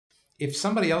if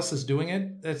somebody else is doing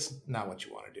it, that's not what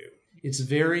you want to do. It's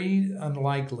very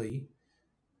unlikely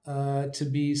to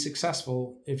be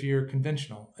successful if you're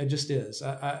conventional. It just is.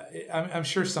 I'm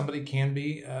sure somebody can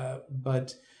be,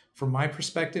 but from my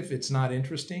perspective, it's not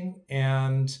interesting,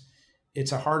 and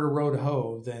it's a harder road to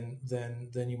hoe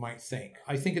than you might think.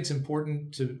 I think it's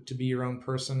important to be your own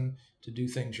person, to do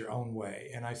things your own way,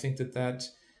 and I think that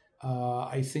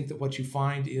what you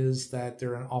find is that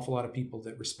there are an awful lot of people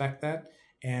that respect that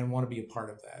and want to be a part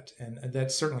of that, and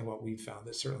that's certainly what we've found.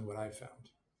 That's certainly what I've found.